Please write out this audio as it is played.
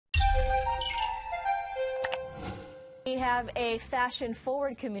have a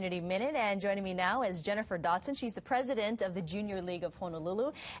fashion-forward community minute, and joining me now is Jennifer Dotson. She's the president of the Junior League of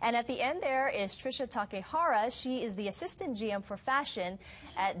Honolulu. And at the end there is Trisha Takehara. She is the assistant GM for fashion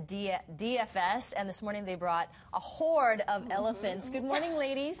at DFS. And this morning they brought a horde of elephants. Good morning,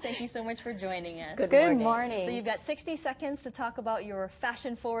 ladies. Thank you so much for joining us. Good morning. So you've got 60 seconds to talk about your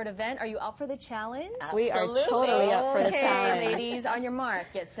fashion-forward event. Are you up for the challenge? We are totally up for the challenge. Okay, ladies, on your mark,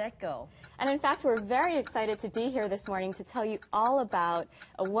 get set, go. And in fact, we're very excited to be here this morning to tell you all about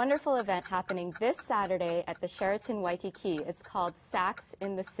a wonderful event happening this Saturday at the Sheraton Waikiki. It's called Sacs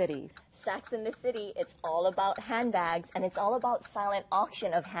in the City. Sacs in the City, it's all about handbags, and it's all about silent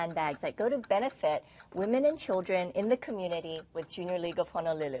auction of handbags that go to benefit women and children in the community with Junior League of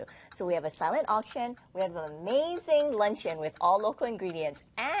Honolulu. So we have a silent auction, we have an amazing luncheon with all local ingredients,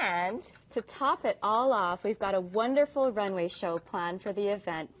 and to top it all off, we've got a wonderful runway show planned for the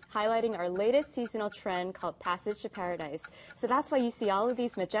event, highlighting our latest seasonal trend called Passage to Paradise. So that's why you see all of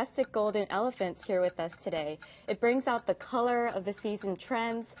these majestic golden elephants here with us today. It brings out the color of the season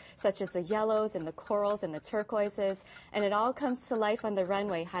trends, such as the yellows and the corals and the turquoises, and it all comes to life on the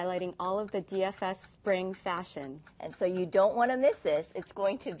runway, highlighting all of the DFS spring fashion. And so you don't want to miss this. It's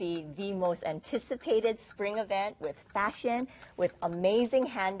going to be the most anticipated spring event with fashion, with amazing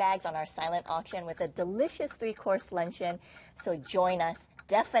handbags on our silent auction, with a delicious 3-course luncheon. So join us.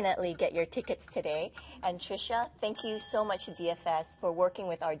 Definitely get your tickets today. And Trisha, thank you so much to DFS for working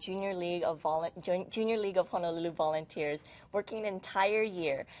with our Junior League of Honolulu volunteers, working an entire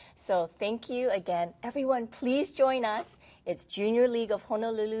year. So thank you again. Everyone, please join us. It's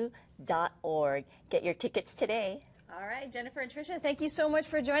juniorleagueofhonolulu.org. Get your tickets today. All right, Jennifer and Trisha, thank you so much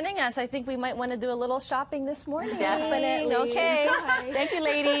for joining us. I think we might want to do a little shopping this morning. Definitely. Okay. Thank you,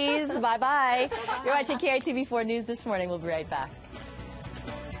 ladies. Bye-bye. You're watching KITV4 News This Morning. We'll be right back.